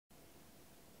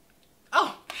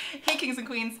Kings and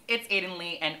Queens, it's Aiden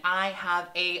Lee, and I have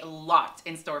a lot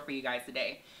in store for you guys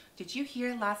today. Did you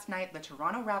hear last night the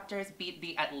Toronto Raptors beat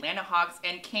the Atlanta Hawks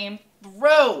and came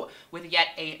through with yet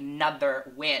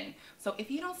another win? So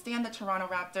if you don't stand the Toronto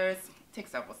Raptors, take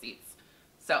several seats.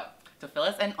 So to fill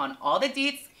us in on all the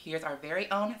deets, here's our very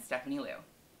own Stephanie Liu.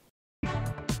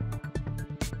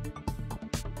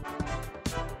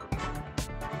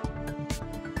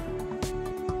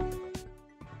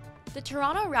 The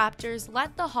Toronto Raptors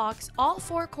led the Hawks all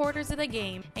 4 quarters of the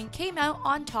game and came out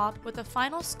on top with a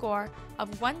final score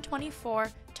of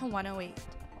 124-108.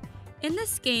 In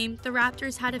this game, the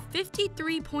Raptors had a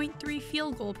 53.3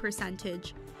 field goal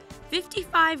percentage,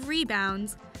 55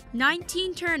 rebounds,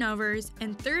 19 turnovers,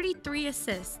 and 33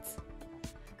 assists.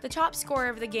 The top scorer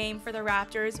of the game for the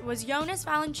Raptors was Jonas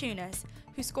Valanciunas,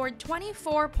 who scored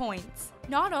 24 points.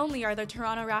 Not only are the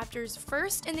Toronto Raptors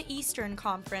first in the Eastern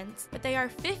Conference, but they are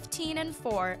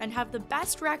 15-4 and have the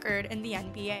best record in the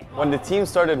NBA. When the team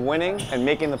started winning and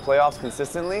making the playoffs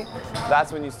consistently,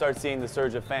 that's when you start seeing the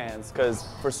surge of fans, because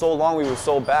for so long we were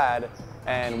so bad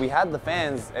and we had the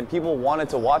fans and people wanted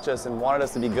to watch us and wanted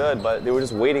us to be good, but they were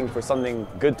just waiting for something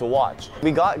good to watch.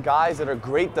 We got guys that are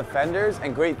great defenders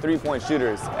and great three-point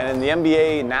shooters, and in the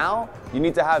NBA now, you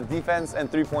need to have defense and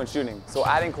three-point shooting. So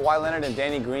adding Kawhi Leonard and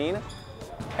Danny Green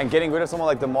and getting rid of someone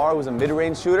like DeMar, who's a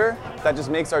mid-range shooter, that just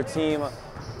makes our team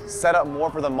set up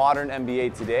more for the modern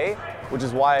NBA today, which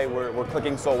is why we're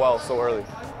clicking so well so early.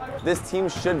 This team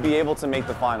should be able to make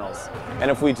the finals. And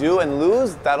if we do and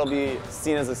lose, that'll be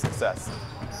seen as a success.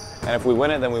 And if we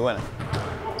win it, then we win it.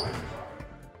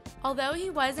 Although he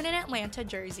was in an Atlanta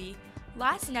jersey,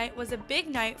 last night was a big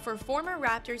night for former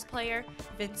Raptors player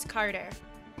Vince Carter.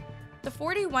 The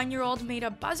 41-year-old made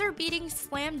a buzzer-beating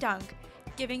slam dunk,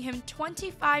 giving him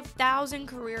 25,000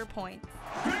 career points.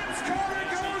 Vince Carter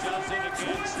goes over 25,000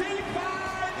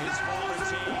 points in his career!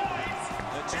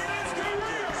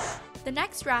 The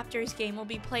next Raptors game will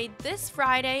be played this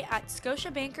Friday at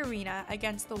Scotiabank Arena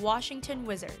against the Washington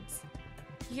Wizards.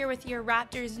 Here with your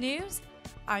Raptors news,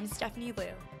 I'm Stephanie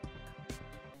Liu.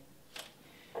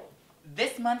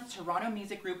 This month, Toronto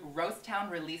music group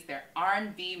Roasttown released their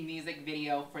R&B music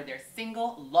video for their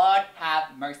single, Lord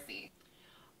Have Mercy.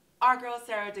 Our girl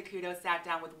Sarah DeCudo sat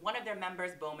down with one of their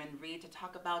members, Bowman Reed, to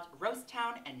talk about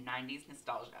Roasttown and 90s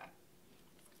nostalgia.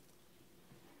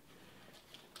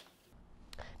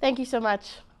 Thank you so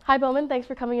much. Hi Bowman, thanks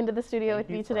for coming into the studio with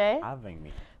me today. Thank you for having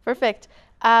me. Perfect.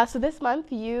 So this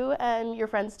month, you and your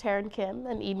friends Taryn Kim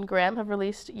and Eden Graham have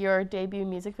released your debut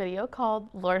music video called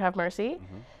Lord Have Mercy.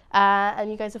 And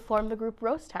you guys have formed the group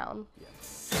Roasttown.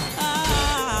 Yes.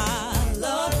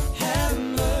 Lord have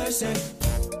mercy.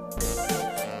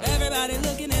 Everybody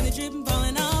looking at me, dripping,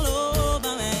 falling all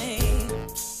over me.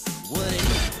 What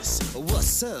is?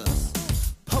 What's up?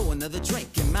 Pour another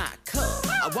drink in my cup.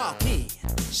 I walk in,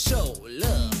 show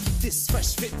love. This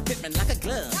fresh fit me like a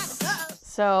glove.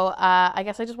 So I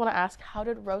guess I just want to ask, how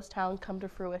did Roasttown come to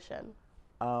fruition?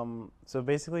 So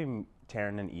basically,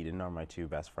 Taryn and Eden are my 2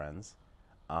 best friends.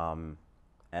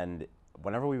 And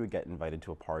whenever we would get invited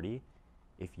to a party,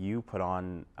 if you put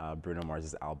on Bruno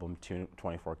Mars's album,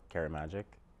 24 Karat Magic,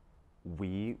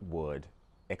 we would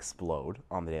explode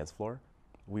on the dance floor.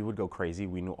 We would go crazy.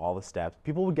 We knew all the steps.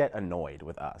 People would get annoyed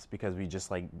with us because we just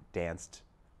like danced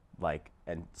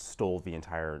and stole the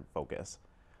entire focus.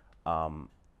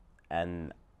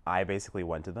 And I basically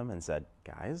went to them and said,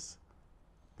 guys,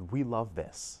 we love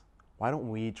this. Why don't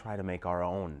we try to make our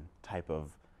own type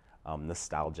of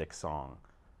nostalgic song?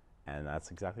 And that's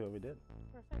exactly what we did.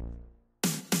 Perfect.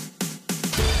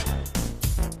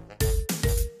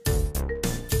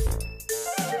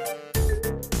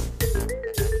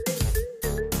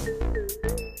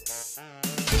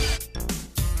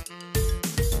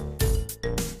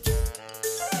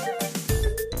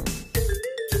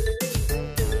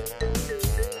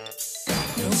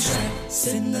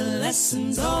 Sin the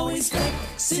lessons always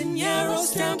flexing. Yeah,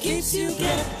 Roasttown keeps you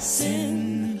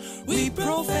guessing. We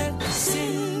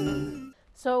professing.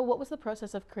 So what was the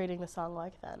process of creating the song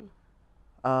like then?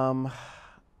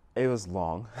 It was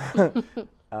long.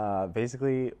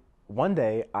 Basically, one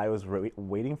day I was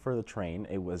waiting for the train.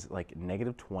 It was like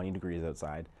negative 20 degrees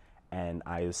outside, and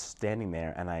I was standing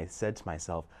there, and I said to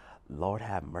myself, Lord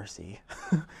have mercy.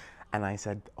 And I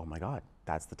said, oh my God,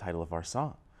 that's the title of our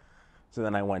song. So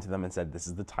then I went to them and said, this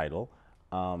is the title.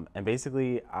 And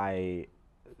basically, I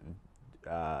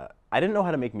didn't know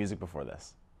how to make music before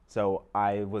this. So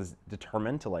I was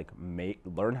determined to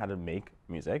learn how to make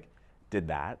music, did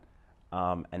that.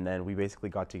 And then we basically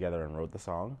got together and wrote the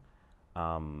song.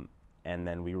 And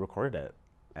then we recorded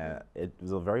it. It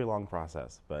was a very long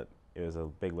process, but it was a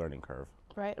big learning curve.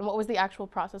 Right. And what was the actual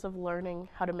process of learning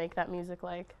how to make that music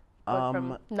like? Going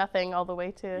from nothing all the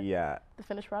way to the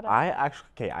finished product?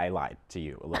 I lied to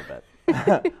you a little bit.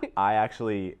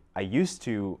 I used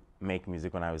to make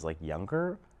music when I was like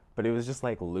younger, but it was just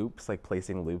like loops, like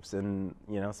placing loops in,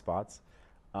 spots.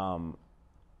 But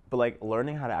like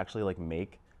learning how to actually like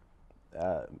make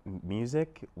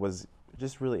music was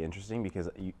just really interesting because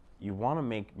you want to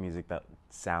make music that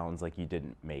sounds like you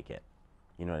didn't make it.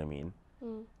 You know what I mean?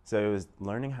 So it was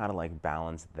learning how to like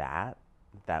balance that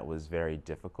was very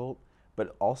difficult,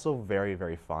 but also very,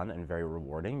 very fun and very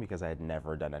rewarding because I had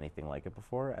never done anything like it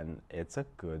before, and it's a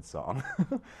good song.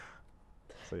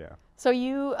 So yeah. So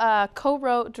you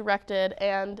co-wrote, directed,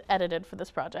 and edited for this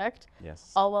project.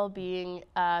 Yes. All while being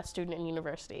a student in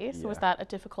university. So was that a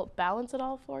difficult balance at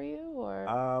all for you,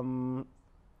 or?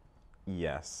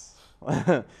 Yes.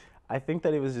 I think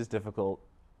that it was just difficult.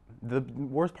 The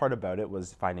worst part about it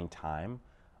was finding time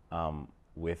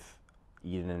with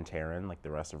Eden and Taryn, like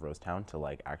the rest of Rosetown, to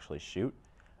like actually shoot.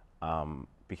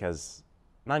 Because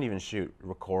not even shoot,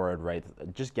 record, right?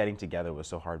 Just getting together was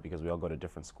so hard because we all go to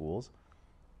different schools.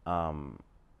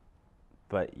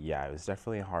 But yeah, it was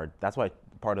definitely hard. That's why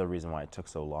part of the reason why it took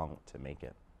so long to make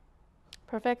it.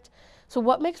 Perfect. So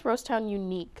what makes Rosetown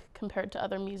unique compared to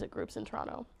other music groups in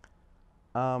Toronto?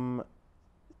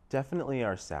 Definitely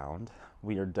our sound.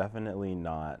 We are definitely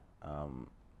not,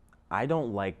 I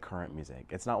don't like current music.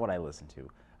 It's not what I listen to.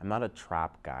 I'm not a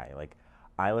trap guy. Like,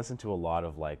 I listen to a lot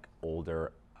of like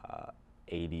older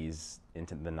 80s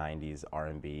into the 90s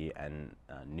R&B and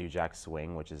New Jack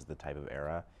Swing, which is the type of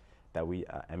era that we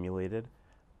emulated.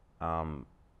 So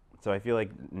I feel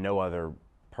like no other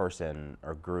person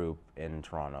or group in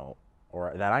Toronto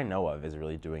or that I know of is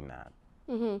really doing that.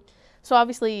 Mm-hmm. So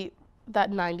obviously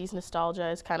that 90s nostalgia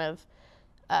is kind of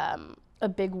a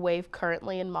big wave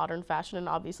currently in modern fashion, and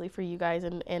obviously for you guys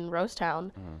in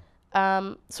Rosetown.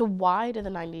 Mm-hmm. So why did the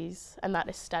 90s and that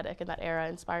aesthetic and that era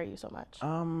inspire you so much?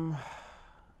 I'm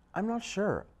not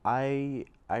sure. I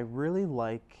really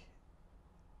like,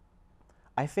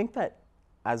 I think that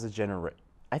as I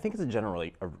think it's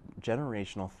a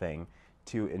generational thing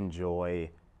to enjoy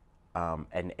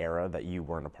an era that you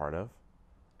weren't a part of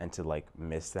and to like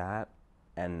miss that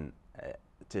and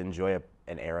to enjoy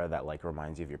an era that like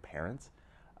reminds you of your parents.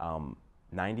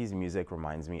 90s music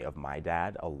reminds me of my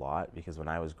dad a lot because when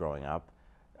I was growing up,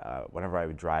 whenever I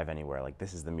would drive anywhere, like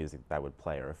this is the music that would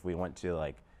play. Or if we went to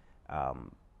like a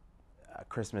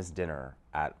Christmas dinner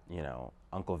at,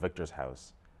 Uncle Victor's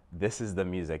house, this is the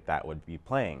music that would be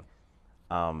playing.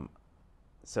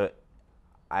 So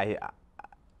I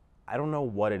don't know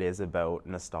what it is about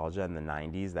nostalgia in the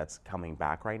 90s that's coming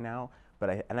back right now,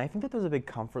 but I think that there's a big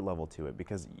comfort level to it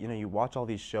because, you watch all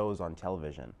these shows on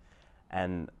television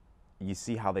and you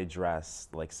see how they dress,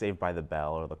 like Saved by the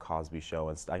Bell or The Cosby Show,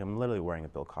 and I'm literally wearing a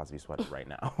Bill Cosby sweater right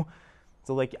now.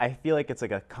 So like, I feel like it's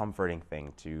like a comforting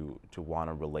thing to want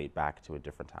to relate back to a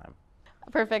different time.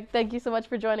 Perfect. Thank you so much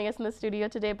for joining us in the studio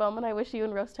today, Bowman. I wish you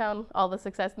and Rosetown all the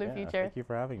success in the future. Thank you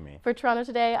for having me. For Toronto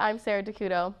Today, I'm Sarah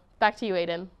Decudo. Back to you,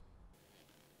 Aiden.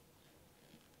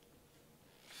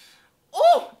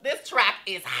 Oh, this track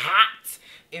is hot.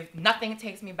 If nothing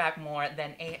takes me back more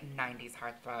than a 90s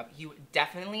heartthrob, you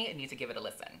definitely need to give it a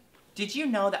listen. Did you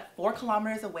know that 4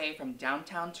 kilometers away from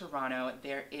downtown Toronto,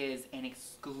 there is an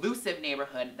exclusive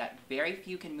neighborhood that very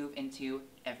few can move into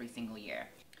every single year?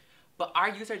 But our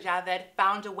user Javed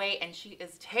found a way and she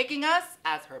is taking us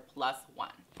as her +1.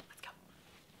 Let's go.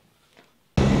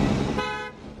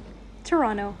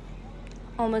 Toronto.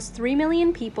 Almost 3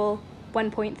 million people,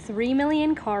 1.3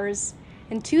 million cars,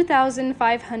 and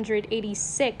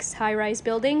 2,586 high-rise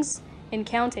buildings, and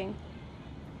counting.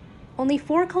 Only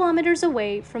 4 kilometers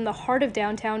away from the heart of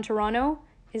downtown Toronto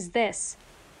is this.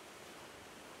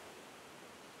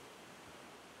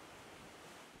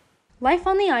 Life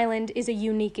on the island is a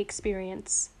unique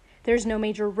experience. There's no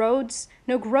major roads,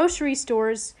 no grocery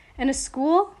stores, and a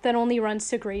school that only runs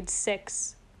to grade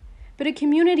 6. But a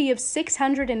community of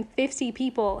 650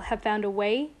 people have found a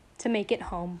way to make it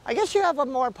home. I guess you have a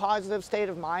more positive state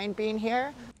of mind being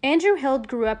here. Andrew Hild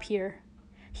grew up here.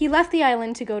 He left the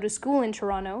island to go to school in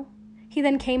Toronto. He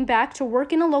then came back to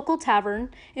work in a local tavern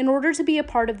in order to be a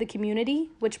part of the community,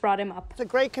 which brought him up. It's a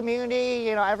great community,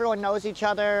 everyone knows each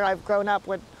other. I've grown up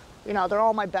with, they're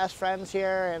all my best friends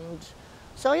here, and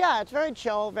so yeah, it's very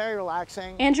chill, very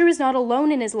relaxing. Andrew is not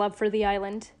alone in his love for the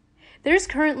island. There's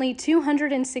currently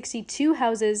 262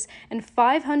 houses and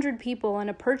 500 people on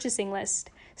a purchasing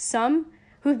list, some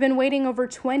who've been waiting over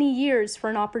 20 years for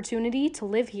an opportunity to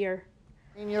live here.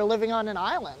 I mean, you're living on an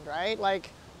island, right?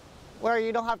 Like, where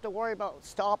you don't have to worry about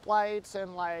stoplights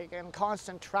and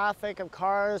constant traffic of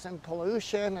cars and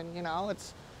pollution, and you know,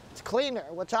 it's cleaner,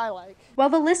 which I like. While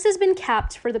the list has been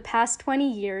capped for the past 20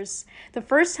 years, the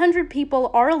first 100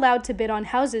 people are allowed to bid on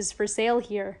houses for sale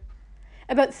here.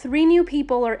 About 3 new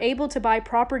people are able to buy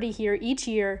property here each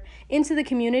year into the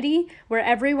community where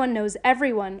everyone knows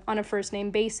everyone on a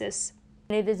first-name basis.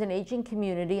 It is an aging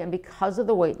community, and because of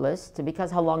the wait list, and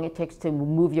because how long it takes to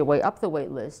move your way up the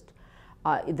wait list,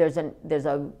 there's an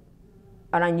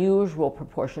unusual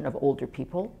proportion of older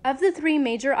people. Of the 3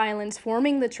 major islands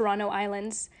forming the Toronto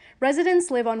Islands,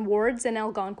 residents live on Wards and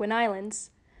Algonquin Islands.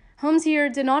 Homes here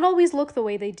did not always look the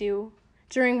way they do.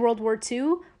 During World War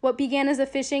II, what began as a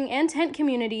fishing and tent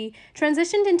community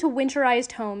transitioned into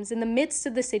winterized homes in the midst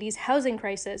of the city's housing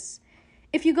crisis.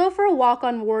 If you go for a walk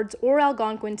on Wards or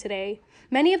Algonquin today,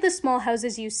 many of the small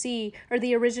houses you see are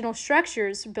the original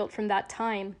structures built from that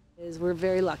time. We're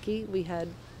very lucky. We had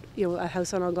a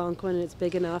house on Algonquin, and it's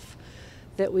big enough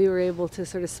that we were able to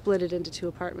sort of split it into 2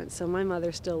 apartments. So my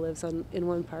mother still lives in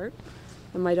one part,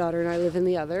 and my daughter and I live in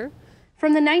the other.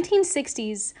 From the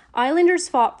 1960s, Islanders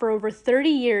fought for over 30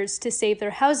 years to save their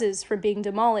houses from being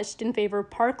demolished in favor of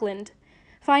Parkland.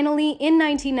 Finally, in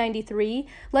 1993,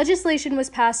 legislation was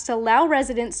passed to allow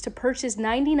residents to purchase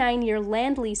 99-year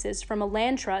land leases from a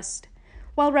land trust.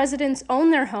 While residents own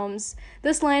their homes,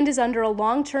 this land is under a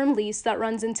long-term lease that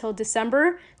runs until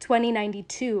December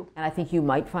 2092. And I think you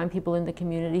might find people in the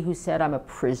community who said, I'm a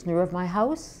prisoner of my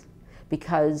house,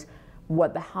 because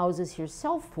what the houses here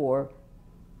sell for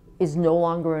is no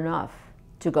longer enough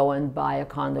to go and buy a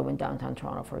condo in downtown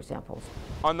Toronto, for example.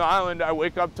 On the island, I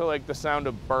wake up to like the sound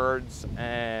of birds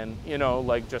and, you know,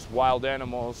 like just wild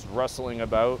animals rustling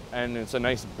about, and it's a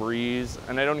nice breeze,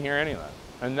 and I don't hear any of that.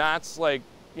 And that's like,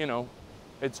 you know,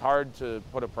 it's hard to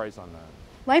put a price on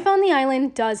that. Life on the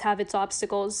island does have its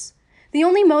obstacles. The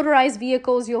only motorized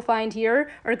vehicles you'll find here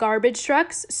are garbage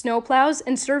trucks, snowplows,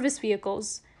 and service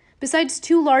vehicles. Besides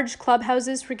 2 large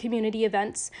clubhouses for community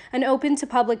events, an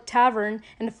open-to-public tavern,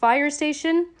 and a fire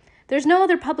station, there's no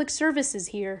other public services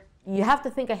here. You have to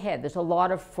think ahead. There's a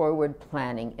lot of forward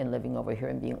planning in living over here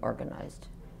and being organized.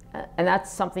 And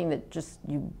that's something that just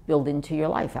you build into your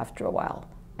life after a while.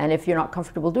 And if you're not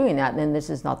comfortable doing that, then this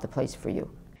is not the place for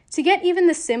you. To get even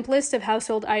the simplest of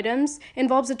household items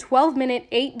involves a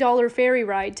 12-minute, $8 ferry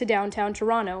ride to downtown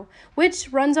Toronto,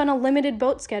 which runs on a limited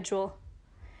boat schedule.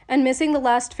 And missing the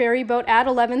last ferry boat at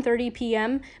 11:30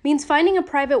 p.m. means finding a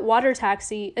private water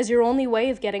taxi as your only way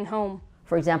of getting home.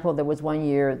 For example, there was one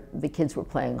year the kids were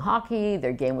playing hockey,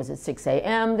 their game was at 6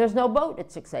 a.m., there's no boat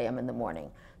at 6 a.m. in the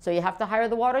morning. So you have to hire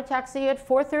the water taxi at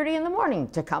 4:30 in the morning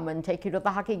to come and take you to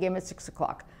the hockey game at 6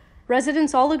 o'clock.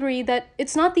 Residents all agree that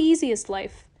it's not the easiest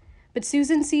life, but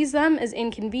Susan sees them as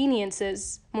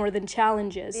inconveniences more than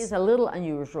challenges. It is a little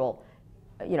unusual,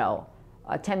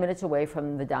 10 minutes away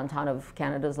from the downtown of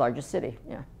Canada's largest city,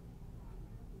 yeah.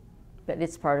 But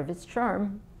it's part of its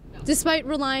charm. Despite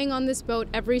relying on this boat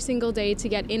every single day to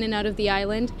get in and out of the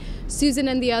island, Susan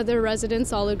and the other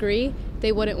residents all agree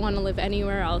they wouldn't want to live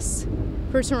anywhere else.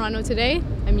 For Toronto Today,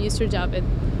 I'm Yusra Javid.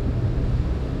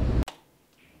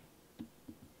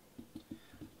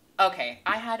 Okay,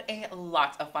 I had a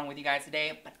lot of fun with you guys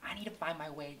today, but I need to find my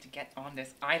way to get on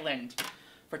this island.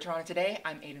 For Toronto Today,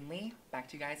 I'm Aiden Lee. Back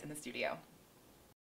to you guys in the studio.